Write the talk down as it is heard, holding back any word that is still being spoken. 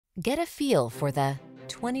Get a feel for the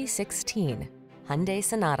 2016 Hyundai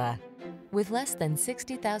Sonata. With less than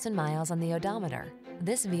 60,000 miles on the odometer,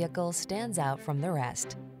 this vehicle stands out from the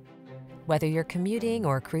rest. Whether you're commuting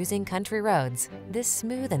or cruising country roads, this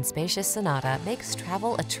smooth and spacious Sonata makes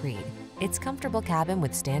travel a treat. Its comfortable cabin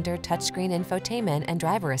with standard touchscreen infotainment and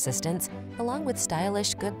driver assistance, along with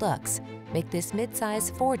stylish good looks, make this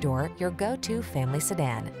midsize four-door your go-to family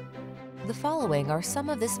sedan. The following are some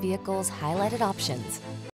of this vehicle's highlighted options: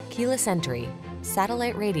 keyless entry,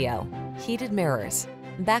 satellite radio, heated mirrors,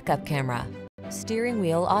 backup camera, steering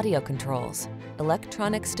wheel audio controls,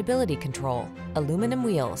 electronic stability control, aluminum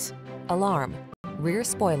wheels, alarm, rear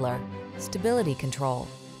spoiler, stability control.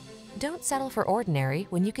 Don't settle for ordinary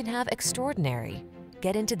when you can have extraordinary.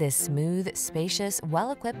 Get into this smooth, spacious,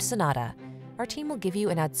 well-equipped Sonata. Our team will give you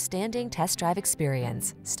an outstanding test drive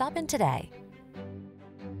experience. Stop in today.